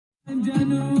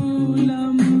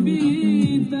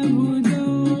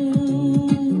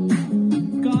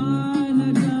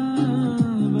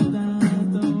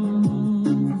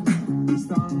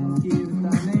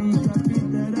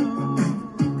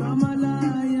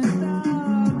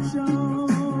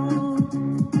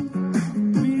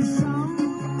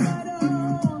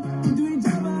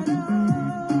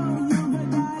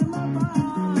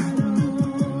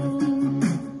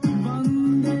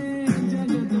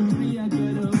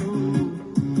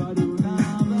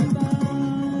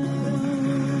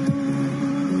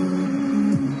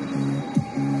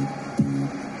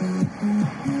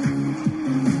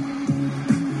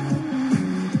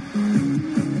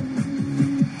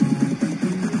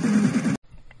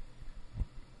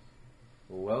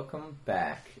Welcome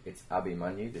back. It's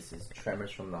Abhimanyu. This is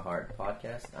Tremors from the Heart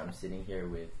podcast. I'm sitting here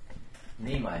with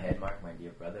Nimai Headmark, my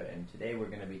dear brother, and today we're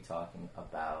going to be talking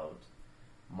about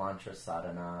mantra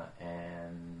sadhana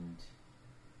and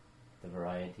the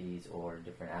varieties or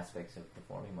different aspects of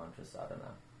performing mantra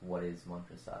sadhana. What is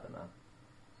mantra sadhana?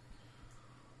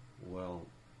 Well,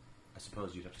 I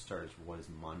suppose you'd have to start as what is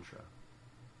mantra?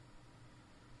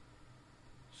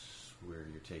 Where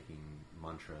you're taking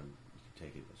mantra, you can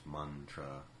take it as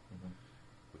mantra,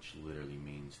 which literally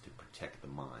means to protect the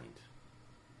mind.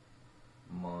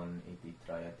 Man iti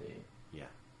trayate. Yeah,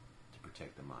 to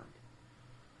protect the mind.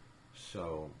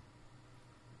 So,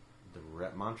 the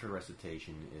mantra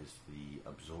recitation is the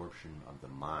absorption of the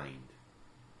mind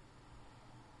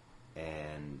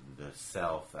and the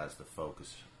self as the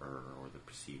focus or the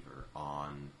perceiver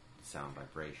on the sound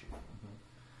vibration.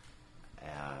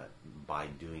 By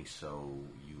doing so,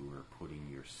 you are putting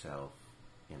yourself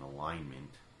in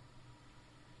alignment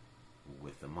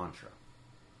with the mantra.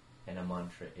 And a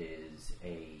mantra is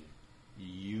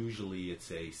Usually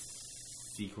it's a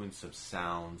sequence of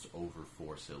sounds over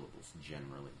 4 syllables,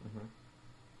 generally.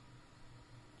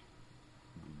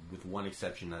 With one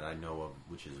exception that I know of,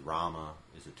 which is Rama,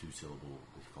 is a 2-syllable,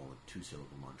 we call it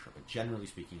 2-syllable mantra. But generally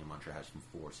speaking, a mantra has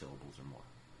 4 syllables or more.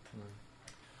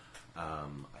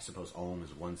 I suppose Om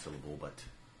is 1 syllable, but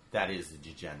that is the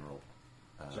general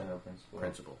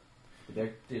principle.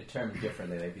 They're termed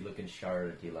differently. Like if you look in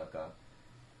Sharada Tilaka,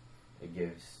 it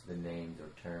gives the names or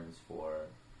terms for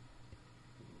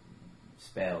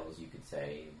spells, you could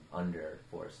say, under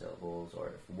 4 syllables,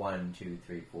 or 1, 2,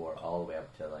 3, 4, all the way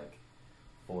up to like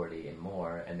 40 and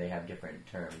more, and they have different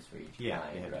terms for each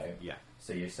kind, right? Yeah.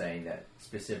 So you're saying that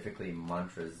specifically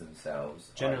mantras themselves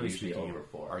generally are usually speaking, over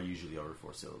 4. Are usually over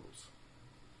 4 syllables.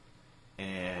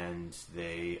 And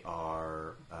they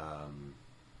are,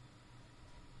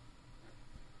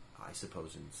 I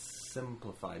suppose in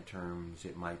simplified terms,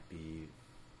 it might be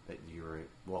that you're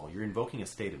invoking a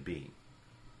state of being.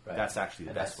 Right. That's actually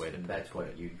the best way to put it. That's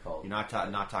what you'd call. You're not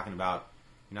talking about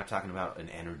an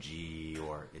energy,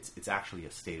 or it's actually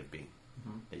a state of being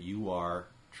that you are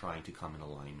trying to come in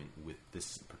alignment with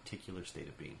this particular state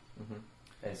of being.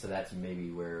 And so that's maybe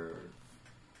where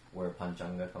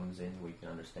Panchanga comes in. We can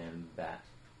understand that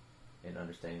in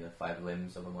understanding the 5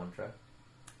 limbs of a mantra.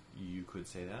 You could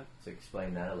say that. So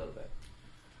explain that a little bit.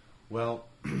 Well,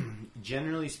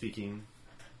 generally speaking,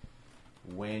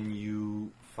 when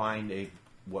you find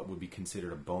what would be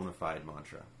considered a bona fide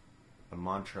mantra, a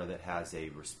mantra that has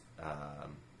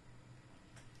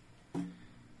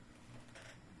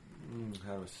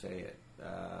how to say it,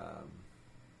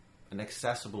 an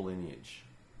accessible lineage.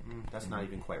 That's not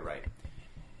even quite right.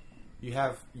 You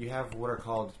have what are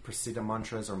called prasiddha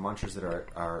mantras, or mantras that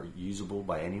are usable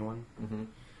by anyone.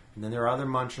 And then there are other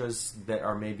mantras that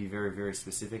are maybe very, very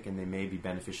specific, and they may be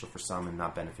beneficial for some and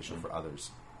not beneficial for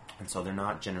others. And so they're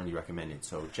not generally recommended.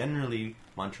 So generally,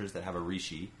 mantras that have a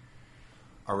rishi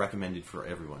are recommended for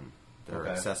everyone. They're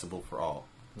accessible for all.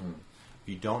 If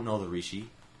you don't know the rishi,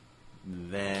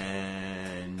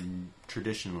 then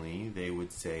traditionally they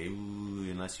would say,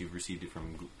 unless you've received it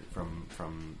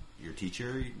from your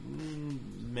teacher,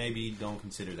 maybe don't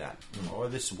consider that. Or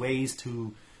there's ways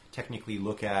to technically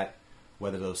look at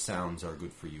whether those sounds are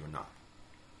good for you or not.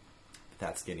 But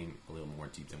that's getting a little more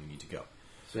deep than we need to go.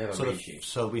 So we have a rishi.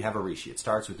 So we have a rishi. It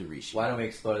starts with the rishi. Why don't we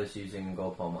explore this using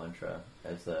Gopal mantra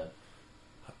as the...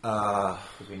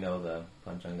 Because we know the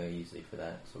Panchanga easily for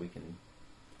that, so we can...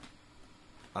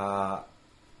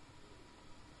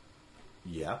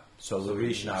 Yeah. So the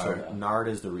rishi. Narada. So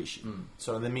Narada is the rishi.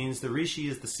 So that means the rishi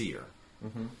is the seer.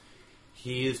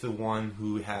 He is the one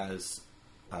who has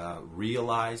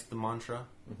realized the mantra,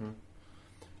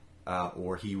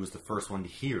 or he was the first one to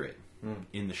hear it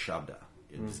in the Shabda.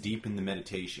 It's deep in the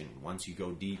meditation. Once you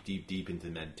go deep, deep, deep into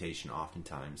the meditation,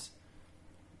 oftentimes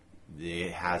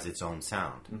it has its own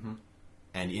sound.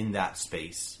 And in that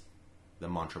space, the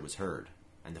mantra was heard.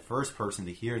 And the first person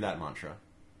to hear that mantra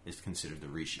is considered the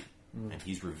rishi. And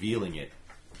he's revealing it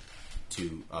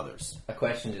to others. A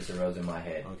question just arose in my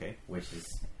head. Okay. Which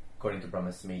is, according to Brahma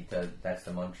Samhita, that's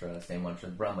the mantra, same mantra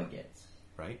Brahma gets.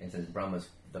 Right? And since Brahma's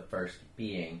the first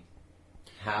being,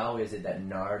 how is it that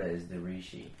Narada is the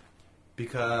rishi?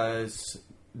 Because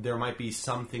there might be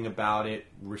something about it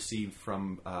received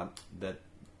from that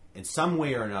in some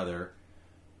way or another,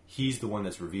 he's the one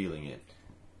that's revealing it.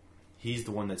 He's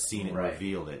the one that's seen it and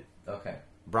revealed it. Okay.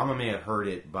 Brahma may have heard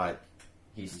it, but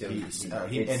he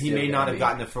may not have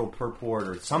gotten the full purport,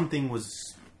 or something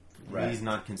was. Right. He's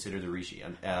not considered the rishi.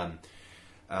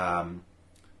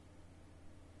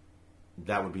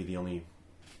 That would be the only.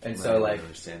 And so,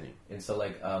 understanding. And so,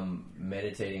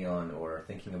 meditating on or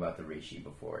thinking about the rishi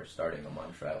before starting a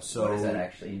mantra. So what does that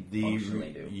actually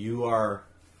functionally do? You are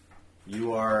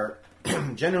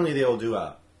generally they'll do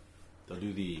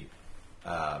the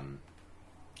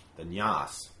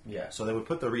nyas. Yeah. So they would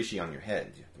put the rishi on your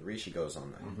head. The rishi goes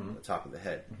on the top of the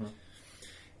head. Mm-hmm.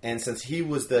 And since he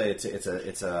was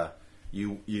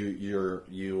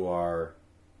you are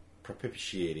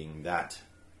propitiating that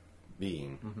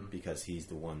being because he's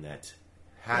the one that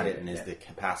had it and has the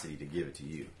capacity to give it to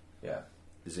you. Yeah.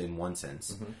 Is in one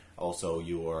sense. Mm-hmm. Also,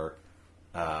 you're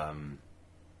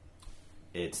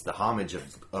it's the homage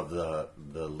of the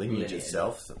lineage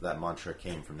itself. So that mantra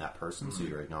came from that person, so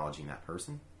you're acknowledging that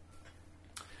person.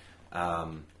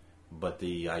 But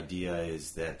the idea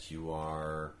is that you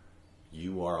are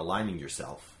aligning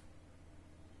yourself.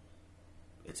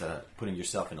 It's putting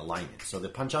yourself in alignment. So the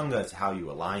Panchanga is how you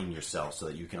align yourself so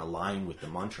that you can align with the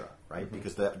mantra, right? Mm-hmm.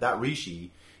 Because that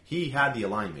rishi, he had the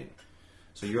alignment.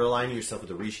 So you're aligning yourself with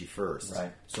the rishi first,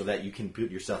 right, so that you can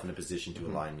put yourself in a position to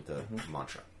align with the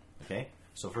mantra. Okay?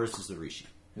 So first is the rishi.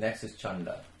 Next is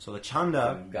chanda. So the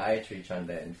chanda... So Gayatri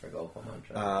chanda and Trigopa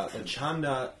mantra. The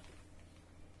chanda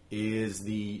is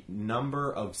the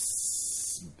number of...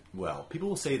 Well, people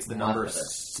will say it's the number of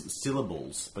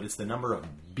syllables, but it's the number of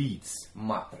beats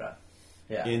matra.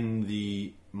 Yeah. In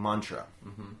the mantra.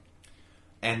 Mm-hmm.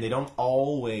 And they don't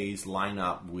always line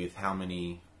up with how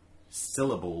many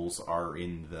syllables are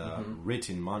in the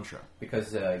written mantra.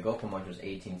 Because Gopa mantra is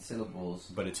 18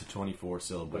 syllables. But it's a 24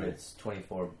 syllable. But it's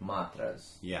 24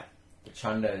 matras. Yeah. The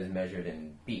chanda is measured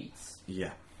in beats.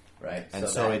 Yeah. Right? And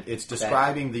so it's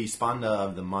describing the spanda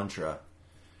of the mantra.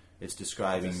 It's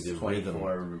describing the rhythm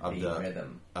of the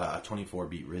rhythm.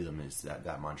 24-beat rhythm is that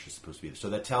mantra is supposed to be.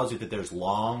 So that tells you that there's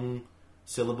long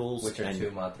syllables, which are 2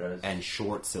 matras, and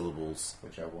short syllables,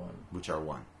 which are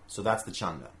 1. So that's the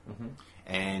chanda. Mm-hmm.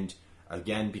 And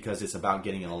again, because it's about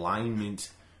getting an alignment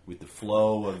with the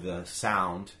flow of the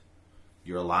sound,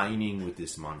 you're aligning with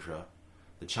this mantra.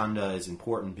 The chanda is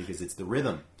important because it's the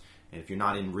rhythm. And if you're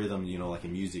not in rhythm, like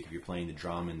in music, if you're playing the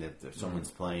drum and if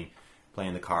someone's playing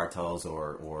the kartals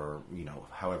or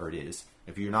however it is,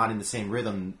 if you're not in the same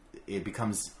rhythm, it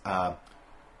becomes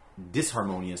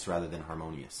disharmonious rather than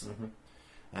harmonious. Mm-hmm.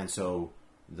 And so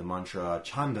the mantra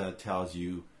chanda tells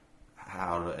you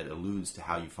it alludes to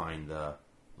how you find the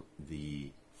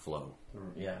flow.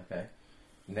 Yeah, okay.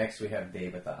 Next we have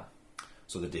devata.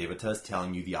 So the devata is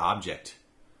telling you the object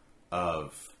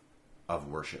of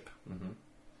worship. Mm-hmm.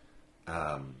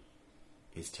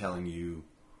 Is telling you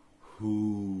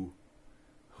who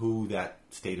that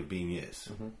state of being is.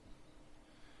 Mm-hmm.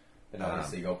 And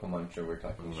obviously, Gopa mantra, we're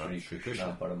talking Sri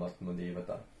Krishna Paramatma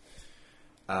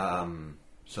Devata.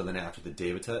 So then after the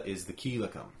Devata is the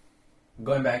Kilakam.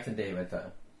 Going back to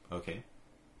Devata. Okay.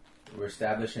 We're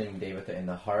establishing Devata in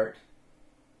the heart.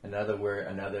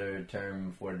 Another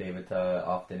term for Devata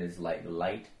often is like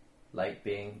light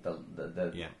being.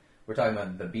 Yeah. We're talking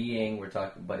about the being,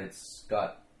 but it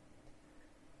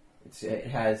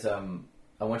has, I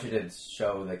want you to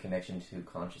show the connection to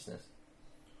consciousness.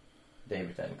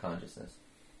 Devata and consciousness.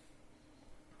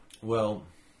 Well,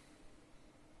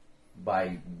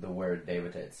 by the word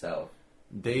Devata itself.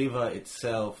 Deva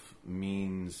itself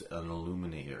means an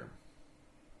illuminator.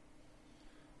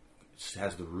 It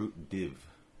has the root div.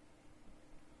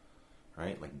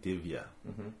 Right? Like divya.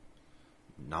 Mm-hmm.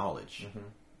 Knowledge. Mm-hmm.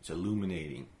 It's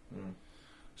illuminating. Mm.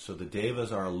 So the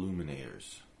devas are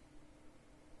illuminators.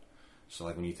 So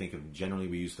like when you think of, generally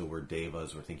we use the word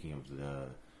devas, we're thinking of the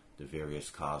various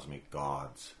cosmic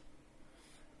gods.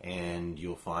 And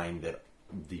you'll find that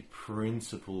the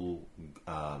principal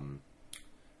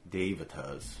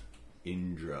devatas,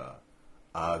 Indra,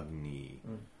 Agni,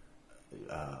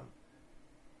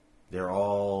 they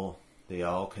all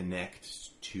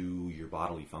connect to your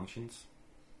bodily functions.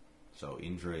 So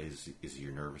Indra is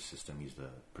your nervous system. He's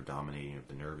the predominating of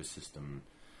the nervous system.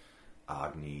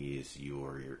 Agni is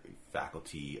your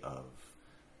faculty of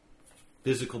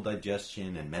physical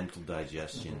digestion and mental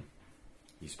digestion.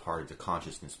 He's part of the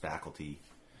consciousness faculty.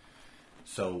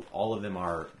 So all of them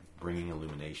are bringing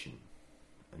illumination,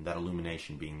 and that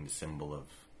illumination being the symbol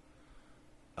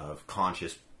of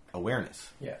conscious awareness.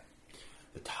 Yeah.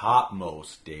 The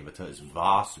topmost Devata is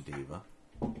Vasudeva.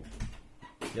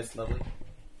 Yes, lovely?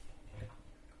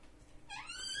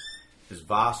 Is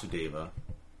Vasudeva,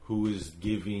 who is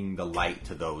giving the light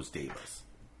to those Devas.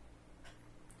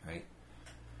 Right?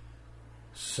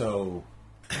 So,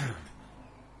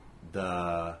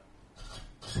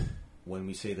 when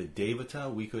we say the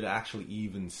Devata, we could actually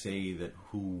even say that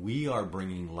who we are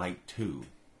bringing light to,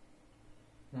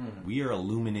 we are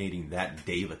illuminating that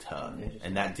Devata,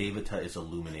 and that Devata is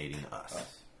illuminating us.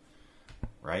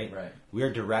 Right? Right. We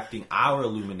are directing our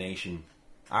illumination,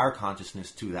 our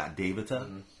consciousness to that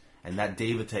Devata, and that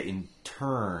Devata in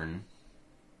turn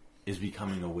is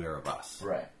becoming aware of us.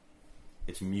 Right.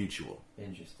 It's mutual.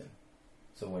 Interesting.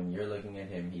 So when you're looking at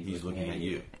him, he's looking at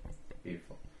you.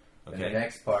 Beautiful. Okay. And the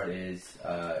next part is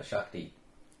Shakti.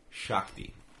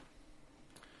 Shakti.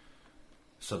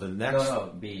 So the next...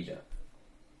 No, Bija.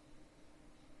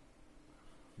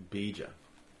 Bija.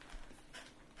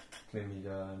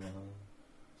 Bija,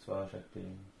 Swashakti,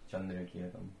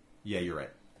 Chandrakiyakam. Yeah, you're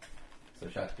right. So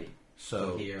Shakti.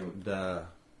 So here...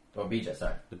 Oh, Bija,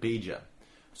 sorry. The Bija.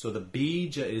 So the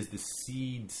Bija is the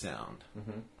seed sound.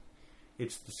 Mm-hmm.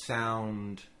 It's the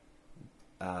sound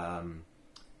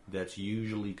that's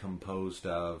usually composed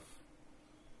of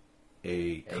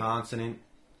a consonant,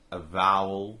 a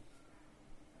vowel,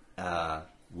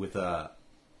 with the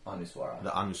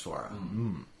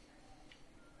Anuswara.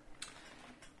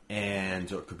 And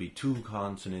so it could be two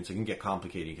consonants. It can get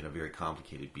complicated. You can have very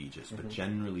complicated Bijas. But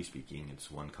generally speaking,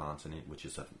 it's one consonant, which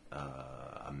is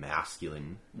a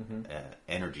masculine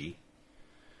energy,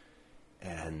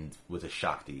 and with a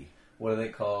Shakti. What do they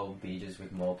call Bijas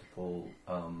with multiple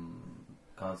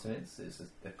consonants? It's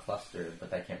a cluster,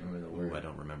 but I can't remember the word. Ooh, I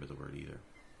don't remember the word either.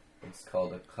 It's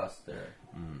called a cluster.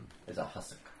 There's a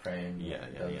Hasak frame.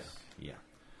 Yeah.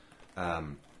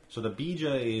 So the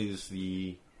Bija is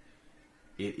the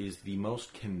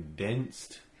most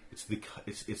condensed. It's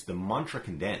the mantra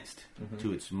condensed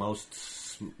to its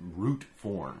most root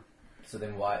form. So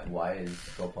then why is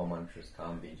Gopal Mantra's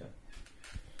Kam Bija?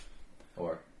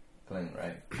 Or Kling,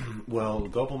 right? Well,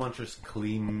 Gopal Mantra's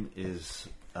Klim is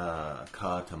Ka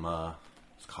Tama,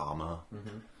 it's Kama.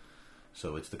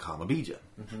 So it's the Kama Bija.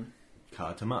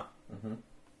 Ka Tama.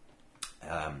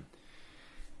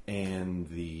 And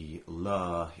the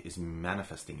La is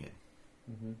manifesting it.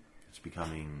 It's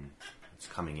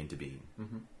coming into being.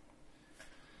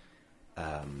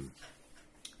 I've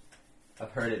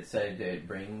heard it said that it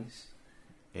brings.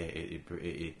 It's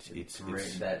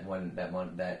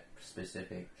that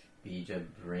specific bija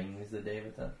brings the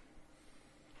Devata.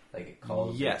 Like it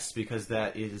calls. Yes, because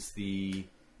that is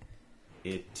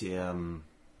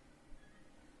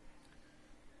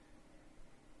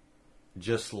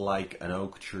just like an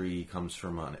oak tree comes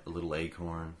from a little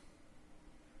acorn.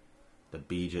 The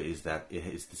bija is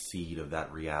the seed of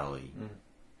that reality.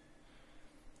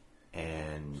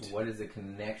 And so what is the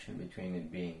connection between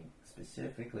it being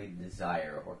specifically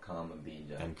desire or Kama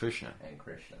Bija and Krishna?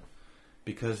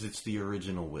 Because it's the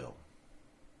original will.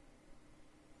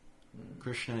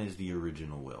 Krishna is the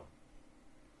original will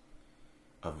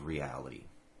of reality.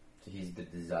 So he's the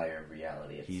desire of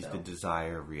reality itself. He's the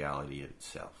desire of reality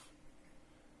itself.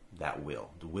 That will.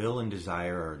 The will and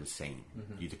desire are the same.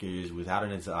 Without a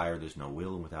desire, there's no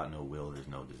will, and without no will, there's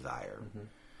no desire.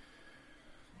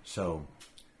 So,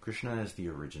 Krishna is the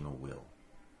original will.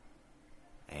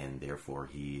 And therefore,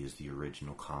 he is the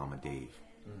original Kamadev.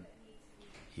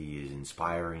 He is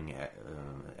inspiring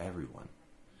everyone.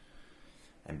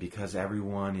 And because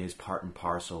everyone is part and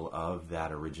parcel of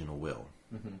that original will,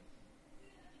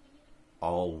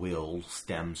 all will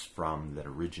stems from that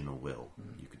original will,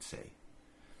 you could say.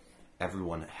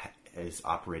 Everyone is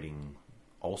operating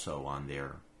also on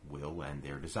their will and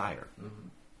their desire.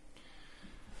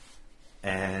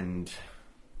 And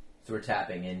so we're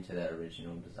tapping into that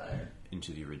original desire.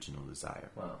 Into the original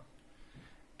desire. Wow.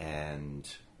 And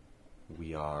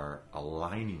we are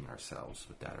aligning ourselves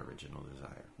with that original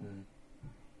desire.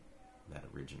 That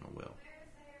original will.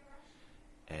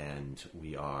 And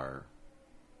we are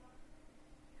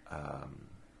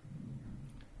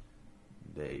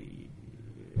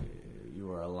you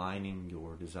are aligning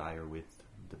your desire with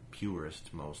the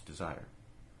purest, most desire.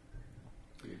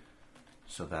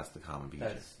 So that's the common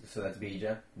bija. That's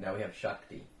bija. Now we have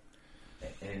Shakti.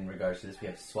 In regards to this, we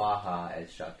have Swaha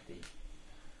as Shakti.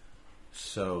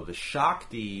 So the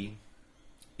Shakti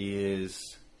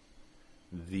is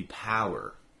the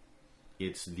power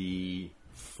it's the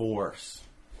force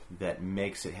that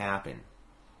makes it happen.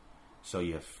 So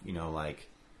you have, like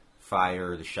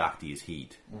fire, the Shakti is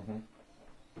heat. Mm-hmm.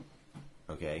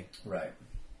 Okay? Right.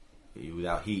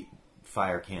 Without heat,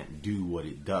 fire can't do what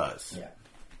it does. Yeah.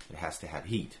 It has to have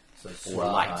heat So or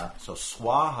light. So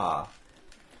Swaha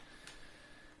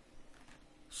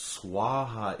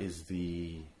is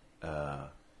the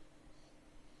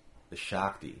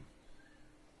Shakti.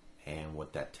 And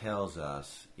what that tells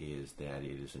us is that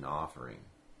it is an offering.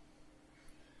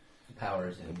 Power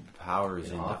is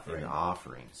in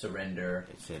offering. Surrender.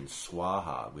 It's in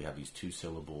Swaha. We have these two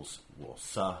syllables. Well,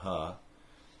 Saha.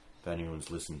 If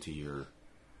anyone's listened to your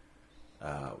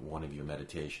one of your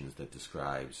meditations that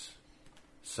describes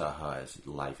Saha as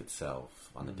life itself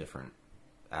on the different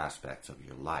aspects of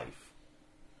your life.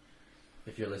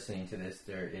 If you're listening to this,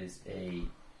 there is a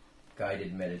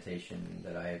guided meditation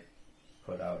that I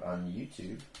put out on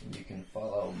YouTube. You can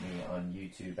follow me on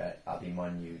YouTube at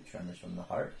Abhimanyu Tremors from the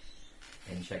Heart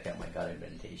and check out my guided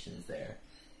meditations there.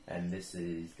 And this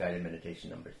is guided meditation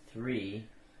number 3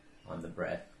 on the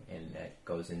breath, and that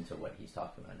goes into what he's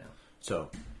talking about now.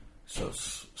 So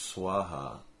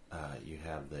Swaha, you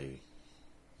have the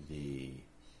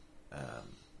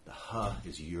Ha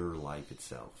is your life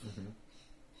itself,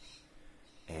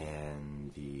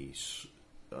 and the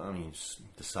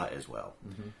Sa as well.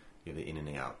 Mm-hmm. You have the in and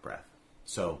the out breath.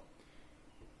 So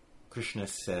Krishna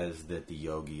says that the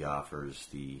yogi offers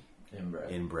the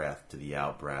in breath to the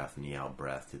out breath, and the out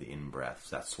breath to the in breath.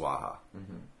 So that's Swaha.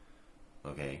 Mm-hmm.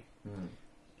 Okay. Mm.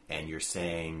 And you're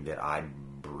saying that I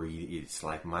breathe. It's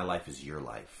like my life is your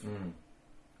life. Mm.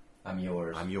 I'm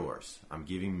yours. I'm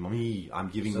giving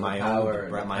so my power,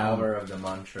 own. The power of the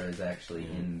mantra is actually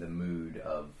in the mood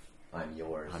of I'm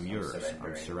yours.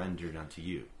 I'm surrendered unto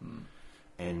you. Mm.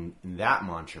 And in that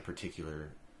mantra particular,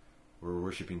 we're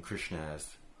worshiping Krishna as,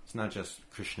 it's not just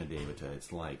Krishna Devata.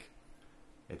 It's like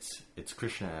it's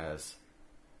Krishna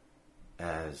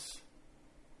as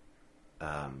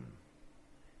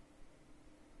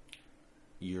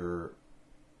you're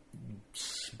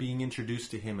being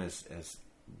introduced to him as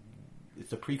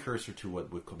it's a precursor to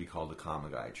what could be called the Kama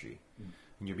Gayatri.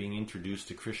 And you're being introduced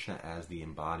to Krishna as the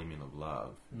embodiment of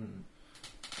love. Mm.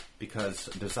 Because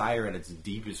desire at its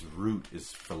deepest root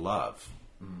is for love.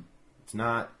 Mm. It's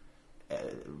not,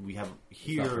 we have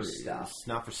here, it's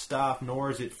not for stuff, nor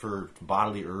is it for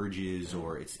bodily urges,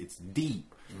 or it's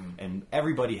deep. Mm. And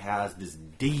everybody has this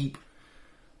deep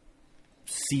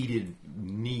seated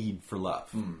need for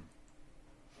love. Mm.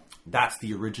 That's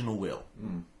the original will.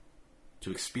 Mm.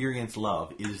 To experience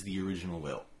love is the original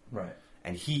will. Right.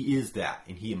 And he is that,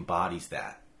 and he embodies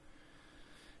that.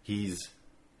 He is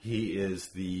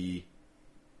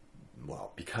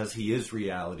because he is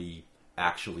reality,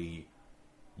 actually,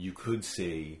 you could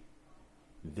say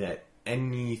that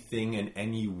anything and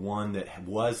anyone that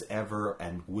was ever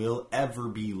and will ever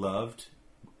be loved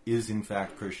is in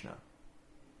fact Krishna.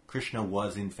 Krishna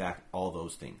was in fact all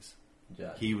those things.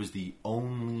 Yeah. He was the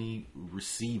only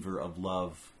receiver of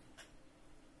love.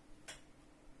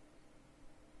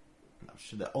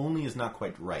 The only is not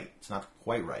quite right. It's not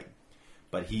quite right.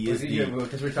 But he is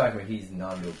because we're talking about he's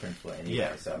non-dual principle anyway.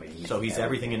 Yeah. So he's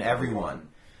everything and everyone.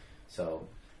 So,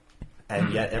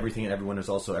 and yet everything and everyone is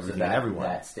also everything and everyone.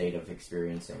 That state of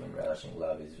experiencing and relishing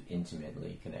love is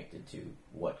intimately connected to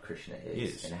what Krishna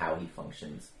is and how he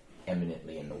functions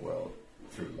eminently in the world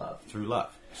through love. Through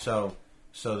love. So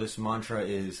this mantra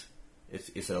is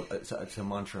it's a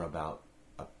mantra about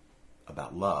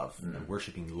love and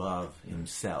worshiping love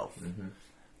himself. Mm-hmm.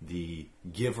 The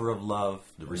giver of love,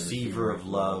 the receiver of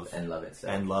love, and love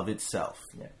itself. And love itself.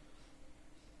 Yeah.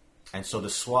 And so the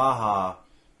Swaha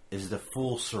is the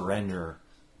full surrender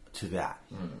to that.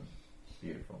 Mm.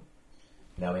 Beautiful.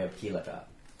 Now we have Kilaka.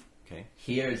 Okay.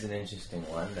 Here's an interesting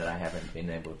one that I haven't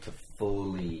been able to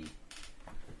fully...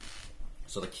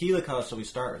 So the Kilaka, so we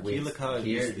start with Kilaka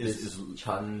is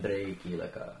Chandra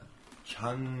Kilaka.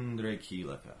 Chandra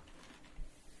Kilaka.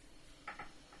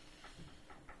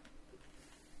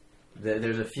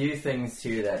 There's a few things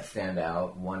here that stand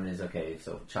out. One is,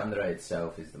 so Chandra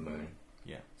itself is the moon.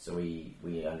 Yeah. So we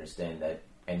understand that.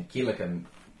 And Kilaka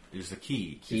is the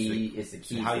key. Is the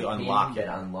key. How you unlock it.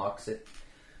 That unlocks it.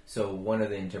 So one of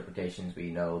the interpretations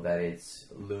we know that it's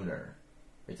lunar.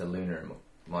 It's a lunar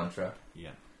mantra.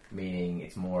 Yeah. Meaning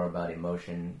it's more about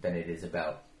emotion than it is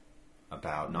about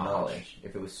knowledge.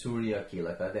 If it was Surya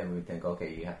Kilaka, then we would think,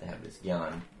 okay, you have to have this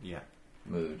Gyan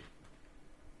mood.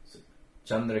 So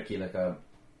Chandra Kilaka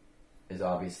is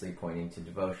obviously pointing to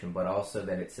devotion, but also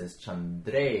that it says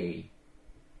Chandre,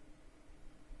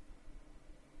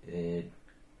 it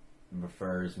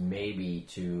refers maybe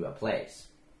to a place.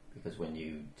 because when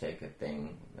you take a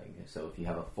thing, like, so if you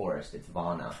have a forest, it's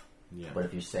vana. Yeah. But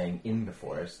if you're saying in the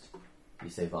forest, you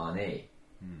say vane.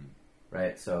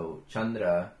 Right? So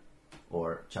Chandra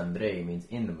or Chandre means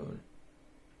in the moon.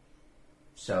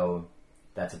 So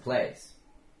that's a place.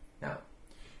 Now,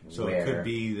 So it could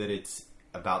be that it's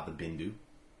about the bindu.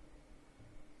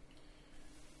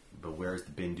 But where's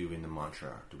the bindu in the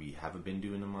mantra? Do we have a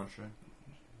bindu in the mantra?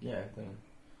 Yeah, I think.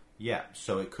 Yeah,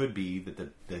 so it could be that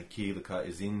the kilaka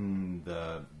is in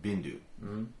the bindu.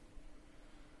 Mm-hmm.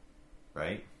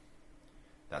 Right?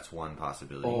 That's one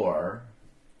possibility. Or,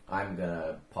 I'm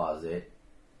gonna posit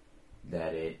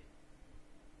that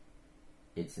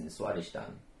it's in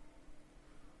Swadhisthana.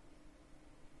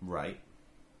 Right.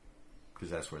 Because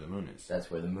that's where the moon is.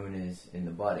 That's where the moon is in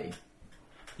the body.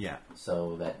 Yeah.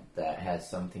 So that has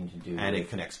something to do And with... it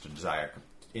connects to desire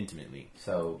intimately.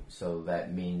 So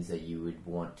that means that you would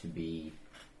want to be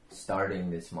starting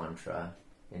this mantra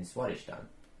in Swadhisthana.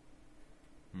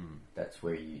 That's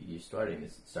where you're starting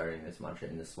this mantra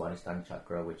in the Swadhisthana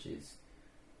chakra, which is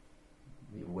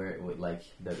where like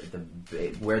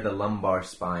where the lumbar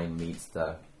spine meets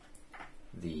the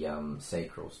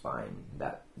sacral spine.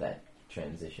 That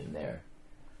transition there.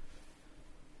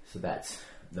 So that's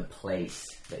the place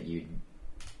that you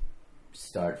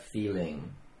start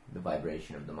feeling the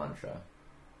vibration of the mantra.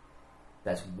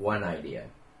 That's one idea.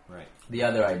 Right. The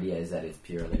other idea is that it's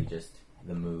purely just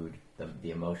the mood,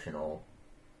 the emotional,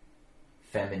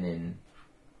 feminine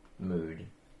mood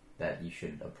that you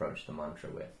should approach the mantra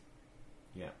with.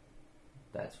 Yeah.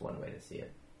 That's one way to see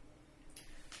it.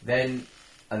 Then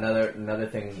another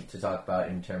thing to talk about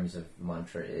in terms of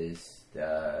mantra is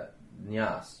the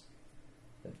nyas.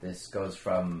 That this goes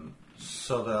from...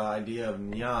 So the idea of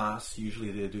nyas,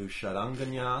 usually they do Sharanga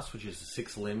nyas, which is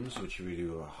 6 limbs, which we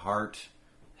do a heart,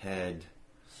 head...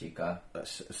 Sika.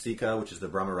 Sika, which is the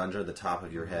Brahmarandra, the top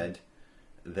of your head.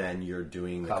 Then you're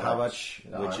doing the Kavach,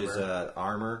 which is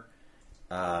armor.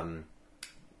 And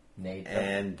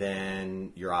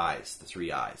then your eyes, the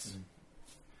 3 eyes.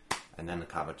 And then the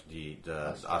Kavach, the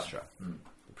Astra,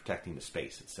 protecting the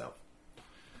space itself.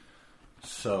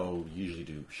 So you usually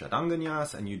do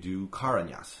Shadanganyas and you do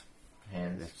Karanyas.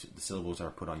 Hands. The syllables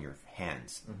are put on your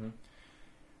hands.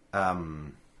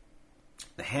 The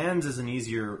hands is an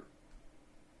easier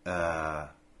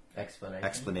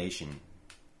explanation.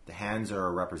 The hands are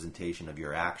a representation of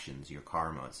your actions, your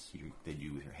karmas that you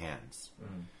do with your hands.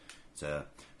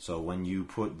 So when you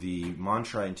put the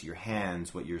mantra into your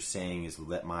hands, what you're saying is,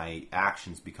 let my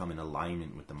actions become in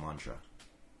alignment with the mantra.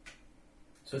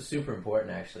 So it's super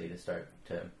important, actually, to start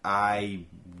to... I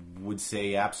would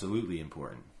say absolutely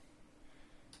important.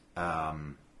 So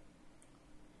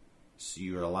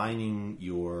you're aligning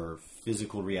your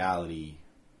physical reality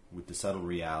with the subtle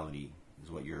reality is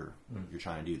what you're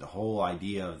trying to do. The whole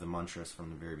idea of the mantras from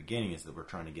the very beginning is that we're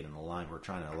trying to get in line. We're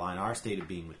trying to align our state of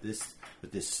being with this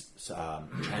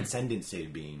transcendent state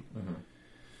of being,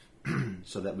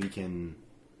 so that we can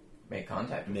make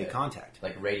contact.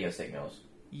 Like radio signals.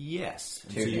 Yes.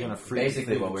 So you're gonna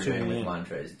basically what we're doing with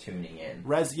mantra is tuning in.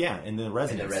 In the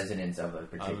resonance. In the resonance of a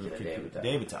particular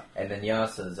devata. And then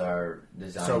yasas are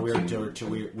designed to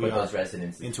put those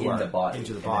resonances into the body,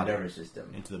 the nervous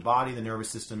system. Into the body, the nervous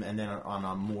system, and then on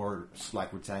a more,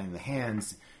 like we're saying, the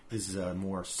hands, this is a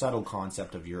more subtle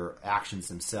concept of your actions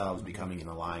themselves becoming in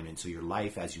alignment. So your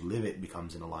life as you live it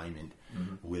becomes in alignment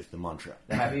with the mantra.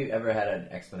 Now, have you ever had an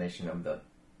explanation of the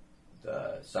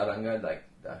saranga, like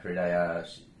the hridaya,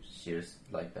 shears,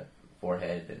 like the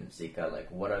forehead, and sika?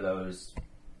 Like, what are those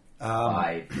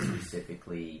 5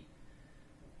 specifically?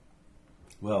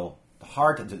 Well, the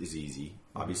heart is easy.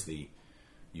 Obviously,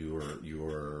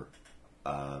 your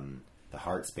the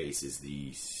heart space is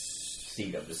the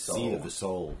seat of the soul. Seat of the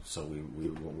soul. So we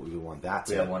want that.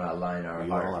 We don't want to align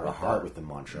our heart with the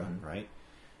mantra, right?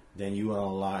 Then you want to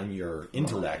align your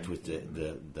intellect with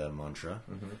the mantra.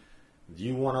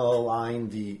 You want to align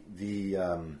the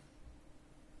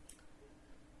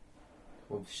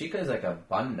well, Shika is like a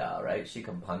banda, right?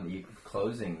 Shika banda, you're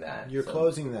closing that. You're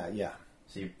closing that, yeah.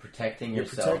 So you're protecting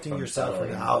yourself. You're protecting yourself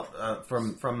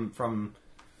from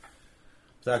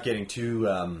without getting too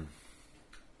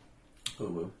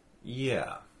woo-woo.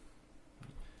 Yeah.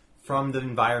 From the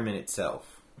environment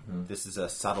itself. This is a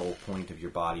subtle point of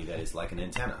your body that is like an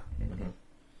antenna.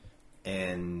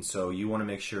 And so you want to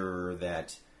make sure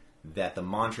that the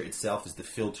mantra itself is the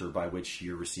filter by which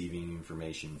you're receiving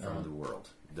information from the world.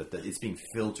 That it's being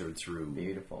filtered through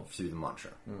through the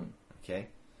mantra. Okay?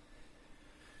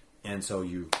 And so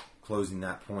you closing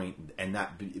that point, and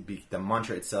that the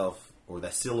mantra itself, or the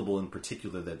syllable in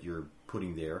particular that you're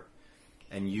putting there,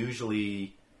 and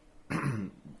usually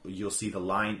you'll see the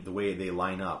way they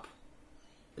line up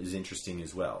is interesting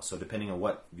as well. So depending on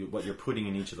what you're putting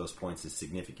in each of those points is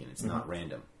significant. It's not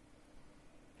random,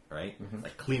 right?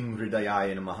 Like Klim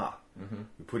Hridayaya Namaha.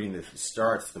 You're putting the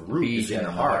starts. The root is in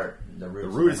the heart. The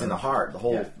root is in the heart. The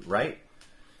whole right.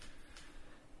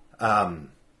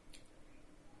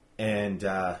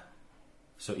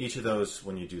 So each of those,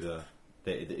 when you do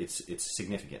it's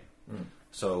significant.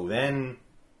 So then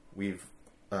we're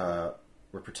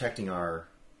protecting our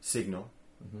signal,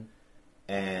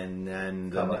 and then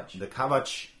the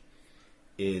kavach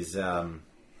is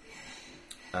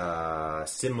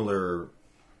similar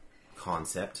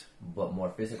concept, but more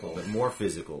physical.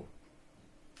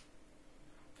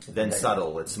 Than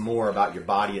subtle. It's more about your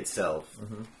body itself.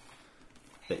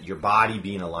 That your body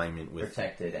be in alignment with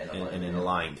protected and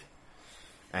aligned.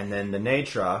 And then the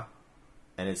netra,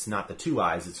 and it's not the two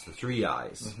eyes; it's the three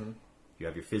eyes. You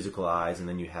have your physical eyes, and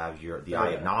then you have the eye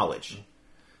of knowledge,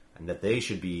 and that they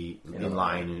should be in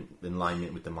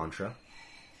alignment with the mantra,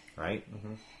 right?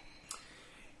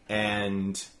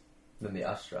 And then the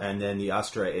astra. And then the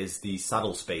astra is the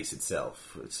subtle space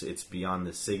itself. It's beyond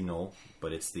the signal,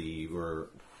 but we're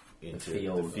into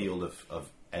the field of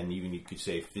and even you could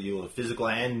say field of physical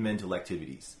and mental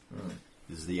activities.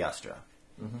 This is the astra.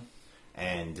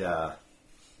 And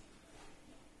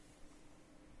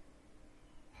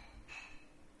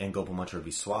Gopal Mantra would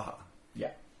be Swaha.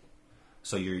 Yeah.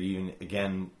 So you're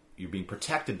being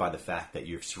protected by the fact that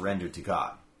you've surrendered to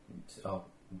God. Oh,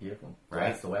 beautiful. Right? So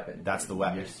that's the weapon. That's the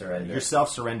weapon. Your surrender. Your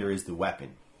self-surrender is the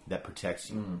weapon that protects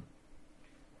you.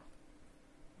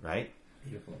 Right?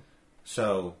 Beautiful.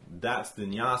 So that's the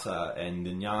nyasa, and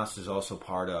the nyasa is also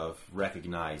part of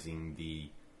recognizing the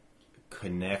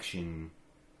connection,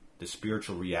 the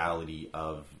spiritual reality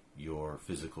of your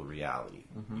physical reality.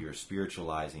 You're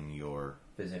spiritualizing your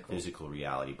physical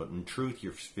reality, but in truth,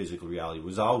 your physical reality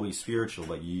was always spiritual,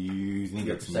 but you think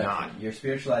it's not. You're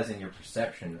spiritualizing your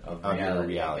perception of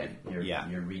reality. You're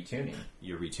retuning.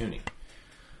 You're retuning.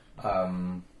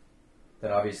 Then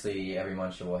obviously every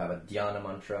mantra will have a dhyana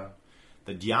mantra.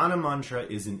 The dhyana mantra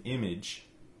is an image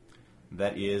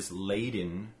that is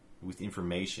laden with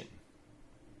information.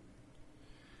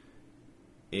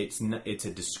 It's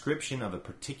a description of a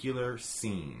particular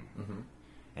scene.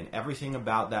 And everything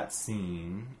about that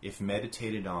scene, if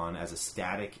meditated on as a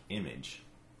static image,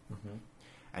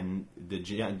 and the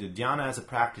dhyana as a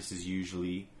practice is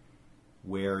usually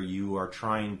where you are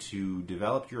trying to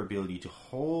develop your ability to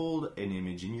hold an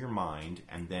image in your mind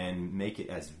and then make it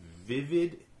as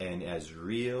vivid and as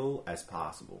real as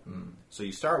possible. So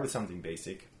you start with something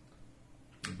basic.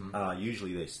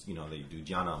 Usually they do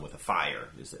dhyana with a fire.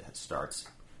 It starts.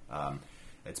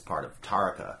 It's part of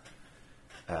Taraka.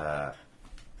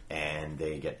 And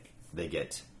they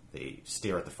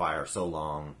stare at the fire so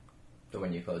long that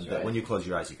when you close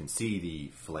your eyes you can see the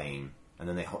flame, and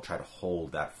then they try to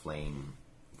hold that flame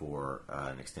for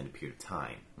an extended period of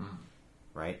time,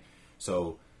 right?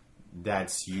 So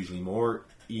that's usually more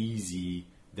easy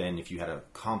than if you had a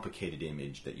complicated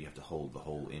image that you have to hold the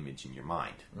whole image in your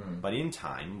mind. But in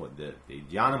time, what the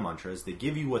dhyana mantras, they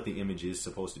give you what the image is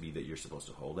supposed to be that you're supposed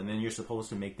to hold, and then you're supposed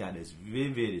to make that as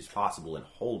vivid as possible and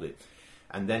hold it.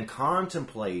 And then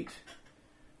contemplate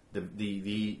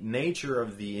the nature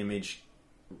of the image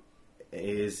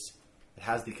has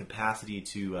the capacity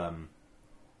to,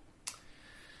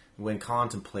 when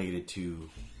contemplated, to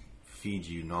feed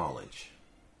you knowledge.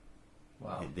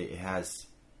 Wow.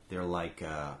 They're like,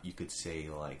 you could say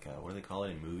like, what do they call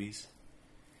it in movies?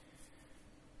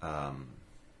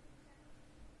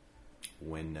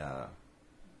 When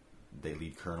they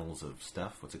leave kernels of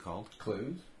stuff, what's it called?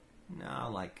 Clues? No,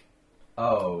 like...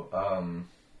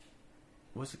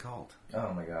 what's it called?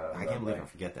 Oh my god! I can't believe I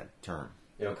forget that term.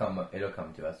 It'll come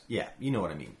to us. Yeah, you know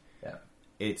what I mean. Yeah.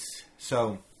 It's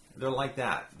so they're like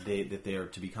that. They're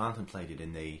to be contemplated,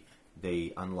 and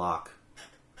they unlock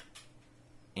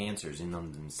answers in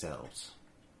themselves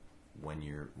when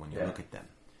you look at them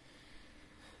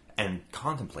and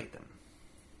contemplate them.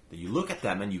 That you look at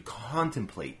them and you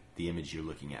contemplate the image you're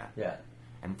looking at. Yeah.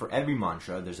 And for every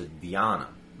mantra, there's a dhyana.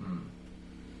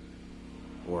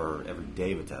 Or every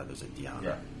devata, there's a dhyana.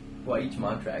 Yeah. Well, each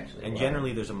mantra actually. And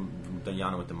generally there's a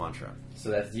dhyana with the mantra.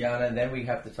 So that's dhyana, and then we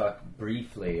have to talk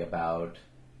briefly about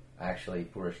actually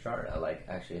Purusharana, like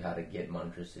actually how to get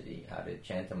mantra siddhi, how to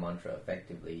chant a mantra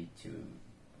effectively to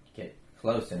get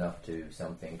close enough to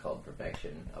something called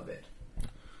perfection of it.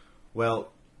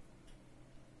 Well,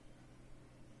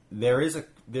 there is a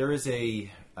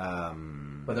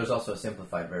But there's also a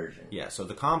simplified version. yeah. So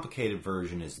the complicated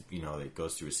version is, it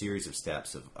goes through a series of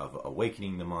steps of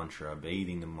awakening the mantra,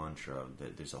 bathing the mantra.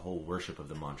 There's a whole worship of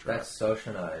the mantra. That's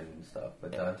Soshana and stuff,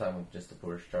 but I'm talking just the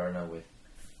Purusharana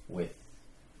with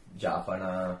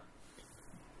Japana,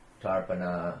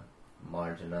 Tarpana,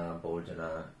 Marjana,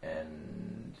 Bhojana,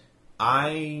 and I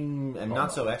am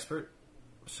not so expert,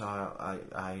 so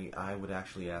I would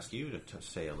actually ask you to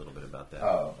say a little bit about that.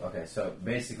 Oh, okay. So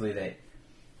basically,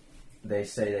 they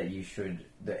say that you should.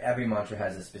 Every mantra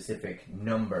has a specific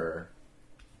number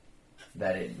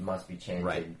that it must be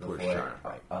chanted before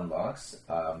it unlocks.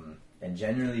 And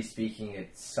generally speaking,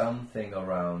 it's something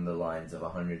around the lines of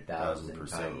 100,000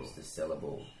 times the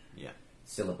syllables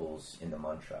in the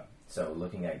mantra. So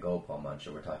looking at Gopal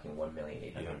mantra, we're talking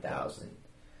 1,800,000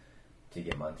 to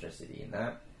get mantra siddhi in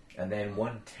that. And then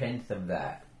 1/10 of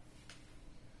that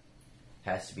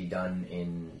has to be done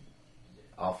in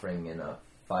offering in a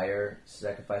fire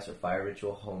sacrifice or fire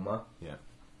ritual, homa. Yeah.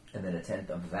 And then 1/10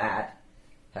 of that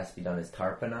has to be done as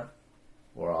tarpana,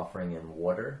 or offering in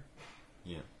water.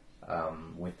 Yeah.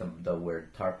 With the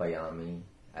word tarpayami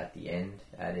at the end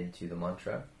added to the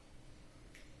mantra.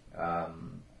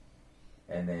 And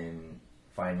then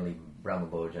finally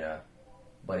Brahmabhoja.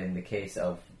 But in the case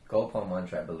of Gopal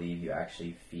mantra, I believe you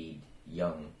actually feed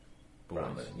young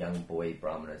boy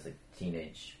brahmanas, like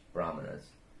teenage brahmanas.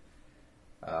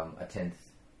 1/10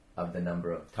 of the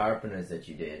number of tarpanas that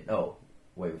you did. Oh,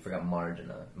 wait, we forgot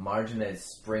marjana. Marjana is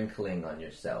sprinkling on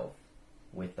yourself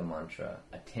with the mantra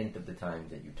 1/10 of the times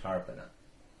that you tarpana.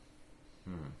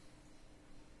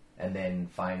 And then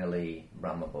finally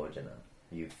Brahmabhojana.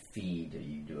 You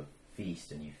do a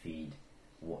feast and you feed.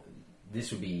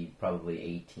 This would be probably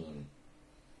 18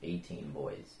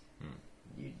 boys.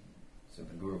 So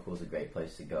the Gurukul is a great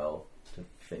place to go to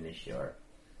finish your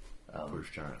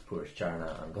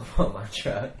Purusharana on Gopal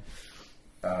mantra.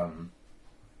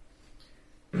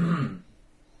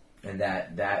 And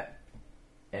that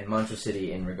and mantra siddhi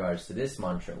in regards to this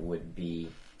mantra would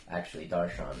be actually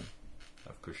darshan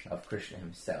of Krishna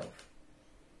himself,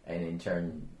 and in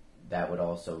turn that would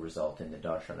also result in the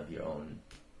darshan of your own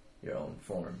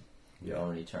form, your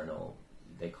own eternal,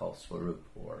 they call swarup,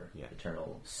 or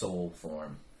eternal soul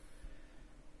form,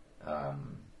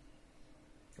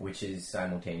 which is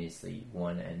simultaneously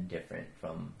one and different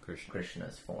from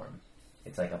Krishna's form.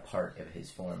 It's like a part of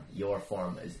his form. Your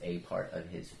form is a part of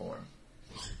his form.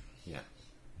 Yeah.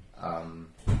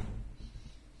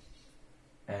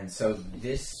 And so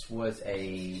this was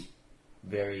a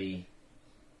very...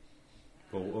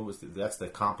 Well, what was that's the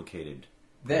complicated...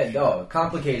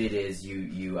 Complicated is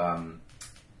you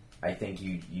I think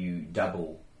you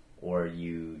double, or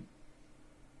you...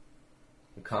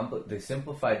 The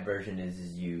simplified version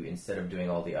is you, instead of doing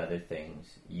all the other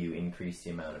things, you increase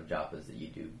the amount of japas that you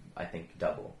do, I think,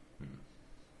 double.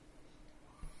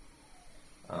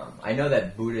 I know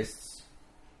that Buddhists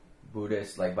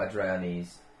like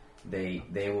Vajrayanis, they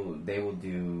will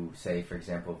do, say, for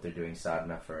example, if they're doing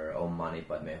sadhana for Om Mani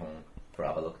Padme Hum for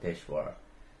Avalokiteshvara,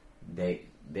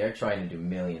 they're trying to do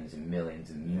millions and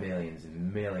millions and millions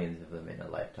and millions of them in a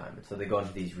lifetime. And so they go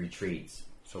into these retreats.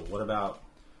 So what about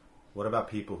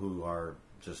people who are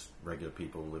just regular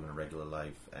people living a regular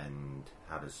life, and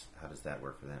how does that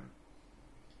work for them?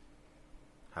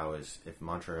 If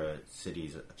mantra siddhi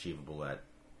is achievable at...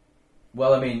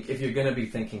 Well, I mean, if you're going to be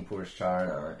thinking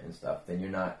Purusharana and stuff, then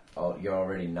you're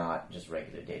already not just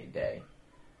regular day to day.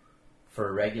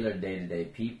 For regular day to day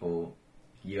people,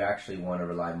 you actually want to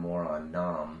rely more on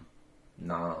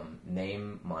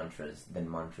name mantras than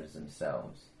mantras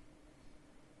themselves.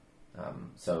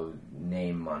 So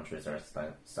name mantras are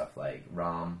stuff like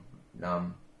Ram,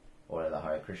 Nam, or the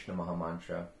Hare Krishna Maha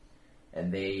Mantra,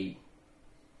 and they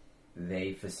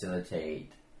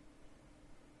facilitate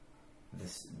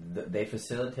this. They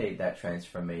facilitate that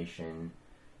transformation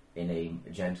in a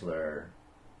gentler,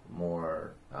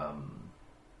 more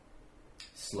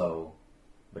slow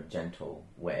but gentle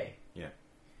way. Yeah.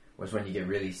 Whereas when you get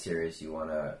really serious, you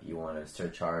wanna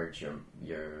surcharge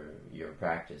your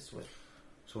practice with.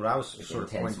 So what I was sort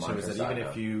of pointing to is that even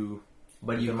if you...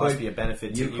 But there must be a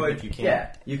benefit to even if you can't...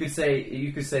 Yeah, you could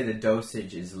say the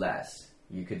dosage is less.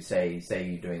 You could say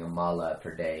you're doing a mala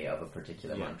per day of a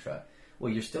particular mantra.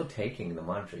 Well, you're still taking the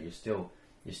mantra. You're still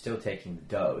taking the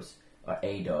dose, or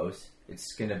a dose.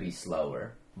 It's going to be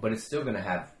slower, but it's still going to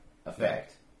have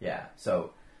effect. Yeah.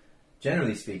 So,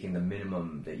 generally speaking, the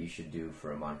minimum that you should do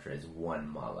for a mantra is one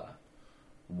mala.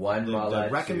 The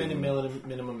recommended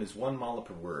minimum is 1 mala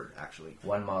per word, actually.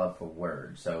 1 mala per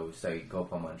word. So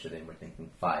Gopal mantra, then we're thinking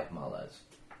 5 malas.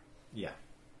 Yeah.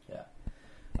 Yeah.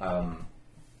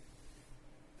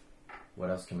 What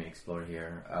else can we explore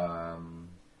here? I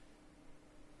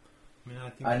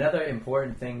think Another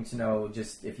important thing to know,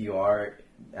 just if you are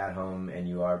at home and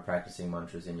you are practicing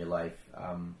mantras in your life,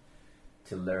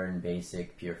 to learn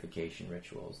basic purification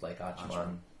rituals like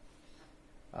Achman,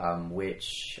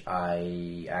 which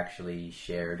I actually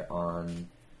shared on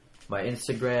my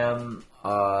Instagram.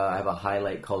 I have a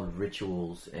highlight called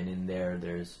Rituals, and in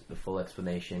there's the full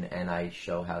explanation, and I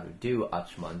show how to do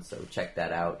Achman, so check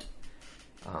that out.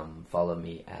 Follow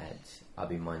me at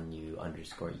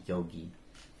Abhimanyu_yogi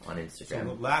on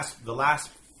Instagram. So the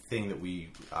last thing that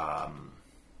we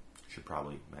should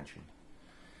probably mention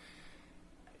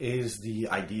is the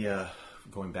idea,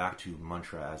 going back to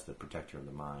mantra as the protector of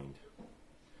the mind.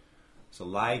 So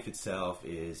life itself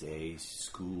is a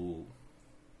school.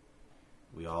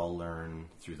 We all learn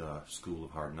through the school of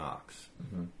hard knocks,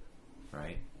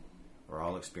 right? We're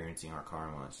all experiencing our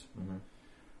karmas.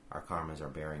 Our karmas are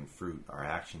bearing fruit. Our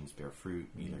actions bear fruit,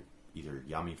 either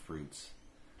yummy fruits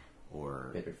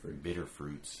or bitter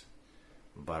fruits.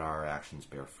 But our actions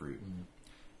bear fruit.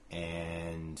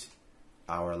 And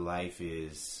our life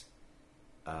is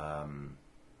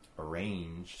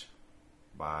arranged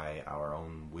by our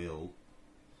own will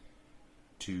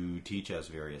to teach us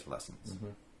various lessons.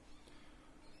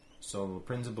 So the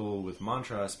principle with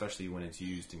mantra, especially when it's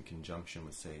used in conjunction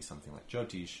with, say, something like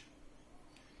Jyotish,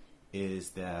 is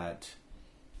that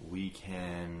we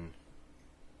can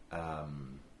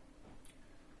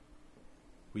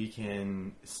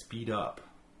speed up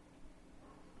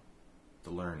the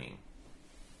learning,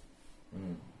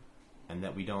 and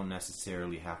that we don't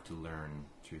necessarily have to learn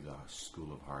through the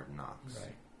school of hard knocks,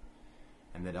 right?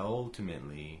 And that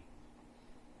ultimately,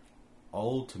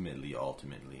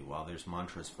 while there's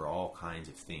mantras for all kinds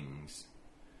of things,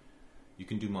 you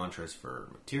can do mantras for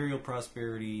material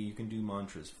prosperity, you can do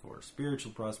mantras for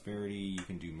spiritual prosperity, you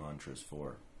can do mantras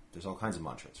for... There's all kinds of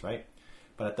mantras, right?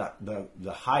 But at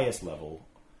the highest level,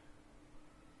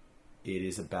 it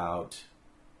is about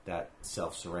that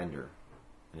self-surrender.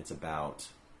 And it's about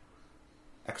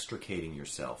extricating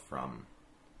yourself from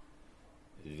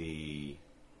the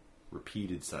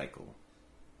repeated cycle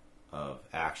of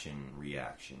action,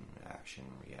 reaction, action,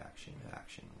 reaction,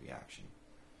 action, reaction.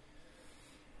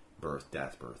 Birth,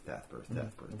 death, birth, death, birth,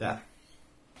 death, birth, death.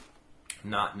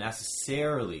 Not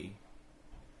necessarily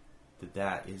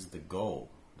that is the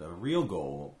goal. The real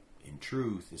goal, in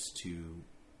truth, is to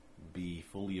be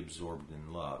fully absorbed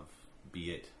in love,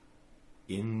 be it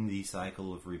in the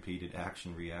cycle of repeated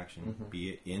action, reaction, be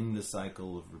it in the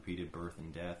cycle of repeated birth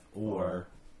and death, or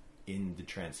in the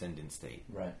transcendent state.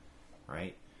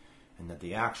 Right? And that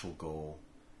the actual goal,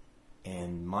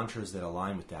 and mantras that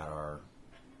align with that are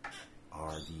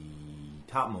the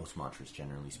topmost mantras,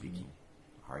 generally speaking.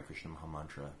 Hare Krishna Maha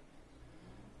Mantra.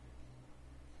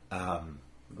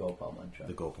 Gopal Mantra.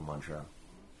 The Gopal Mantra.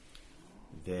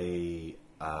 They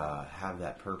have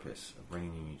that purpose of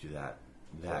bringing you to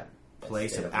that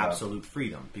place of absolute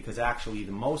freedom. Because actually,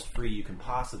 the most free you can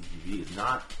possibly be is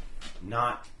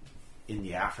not in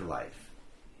the afterlife.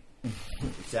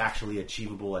 It's actually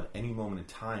achievable at any moment in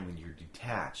time when you're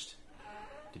detached.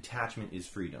 Detachment is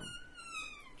freedom.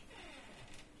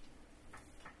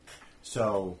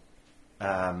 So,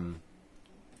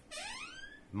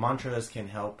 mantras can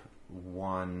help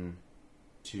one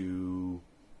to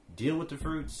deal with the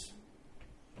fruits,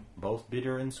 both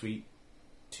bitter and sweet,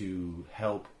 to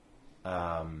help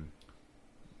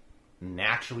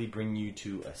naturally bring you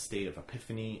to a state of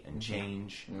epiphany and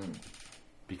change,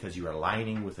 because you're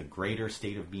aligning with a greater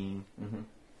state of being,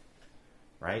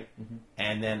 right?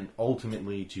 And then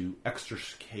ultimately to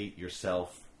extricate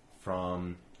yourself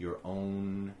from your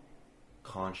own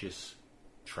conscious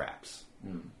traps,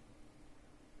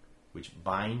 which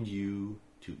bind you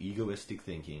to egoistic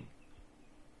thinking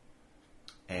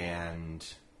and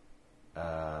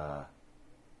cause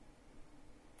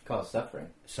suffering.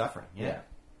 Yeah.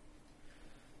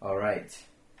 All right.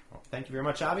 Well, thank you very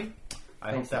much, Abhi.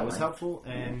 I hope that was helpful,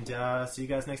 and see you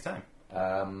guys next time.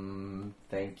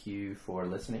 Thank you for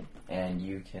listening, and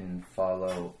you can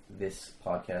follow this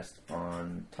podcast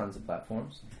on tons of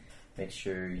platforms. Make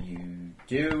sure you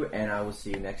do, and I will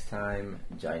see you next time.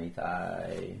 Jai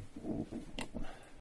Nitai.